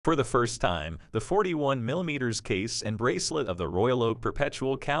For the first time, the 41mm case and bracelet of the Royal Oak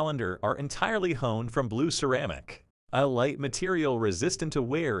Perpetual Calendar are entirely honed from blue ceramic, a light material resistant to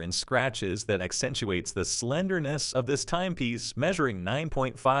wear and scratches that accentuates the slenderness of this timepiece, measuring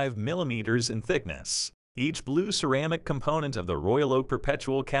 9.5mm in thickness. Each blue ceramic component of the Royal Oak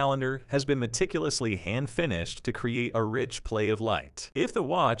Perpetual Calendar has been meticulously hand-finished to create a rich play of light. If the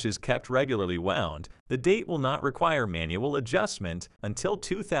watch is kept regularly wound, the date will not require manual adjustment until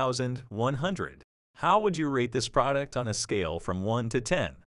 2100. How would you rate this product on a scale from 1 to 10?